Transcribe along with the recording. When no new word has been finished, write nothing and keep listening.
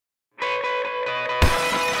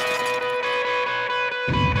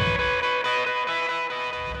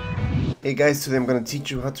Hey guys, today I'm going to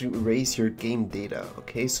teach you how to erase your game data.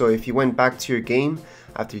 Okay, so if you went back to your game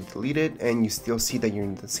after you delete it and you still see that you're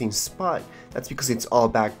in the same spot, that's because it's all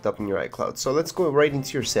backed up in your iCloud. So let's go right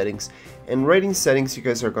into your settings, and right in settings you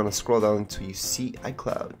guys are going to scroll down until you see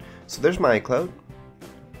iCloud. So there's my iCloud.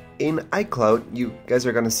 In iCloud you guys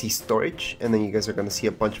are going to see storage, and then you guys are going to see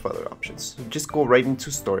a bunch of other options. So just go right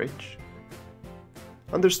into storage.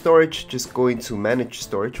 Under storage, just go into manage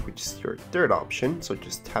storage, which is your third option, so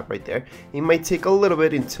just tap right there. It might take a little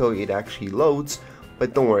bit until it actually loads,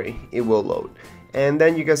 but don't worry, it will load. And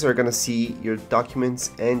then you guys are gonna see your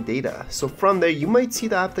documents and data. So from there, you might see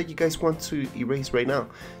the app that you guys want to erase right now.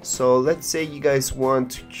 So let's say you guys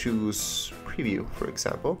want to choose preview, for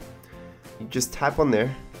example. You just tap on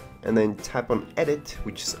there, and then tap on edit,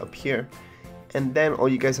 which is up here. And then all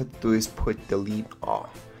you guys have to do is put delete all.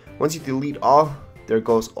 Once you delete all, there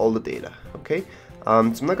goes all the data. Okay, so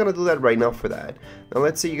I'm not gonna do that right now for that. Now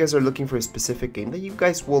let's say you guys are looking for a specific game that you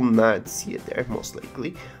guys will not see it there most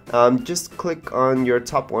likely. Just click on your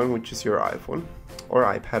top one, which is your iPhone or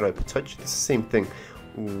iPad or iPod Touch. It's the same thing,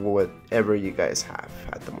 whatever you guys have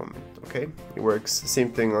at the moment. Okay, it works the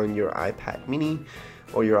same thing on your iPad mini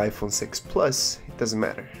or your iPhone 6 Plus. It doesn't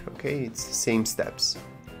matter. Okay, it's the same steps.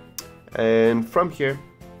 And from here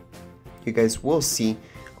you guys will see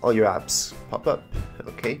all your apps pop up.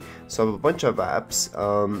 Okay, so I have a bunch of apps.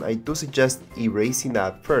 I do suggest erasing the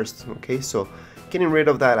app first. Okay, so getting rid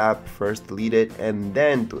of that app first, delete it, and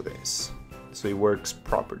then do this so it works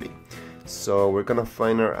properly. So we're gonna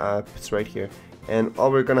find our app, it's right here, and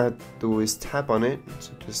all we're gonna have to do is tap on it.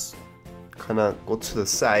 So just kind of go to the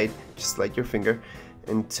side, just like your finger,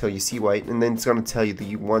 until you see white, and then it's gonna tell you that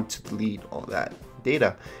you want to delete all that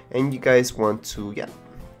data, and you guys want to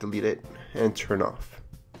delete it and turn off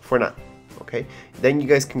for now. Okay, then you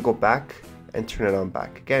guys can go back and turn it on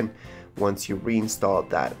back again once you reinstall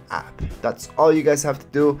that app. That's all you guys have to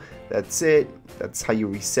do. That's it. That's how you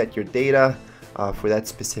reset your data for that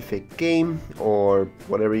specific game or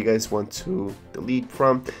whatever you guys want to delete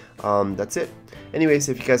from. That's it. Anyways,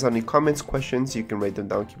 if you guys have any comments, questions, you can write them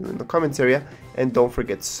down, keep them in the comments area, and don't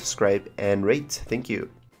forget to subscribe and rate. Thank you.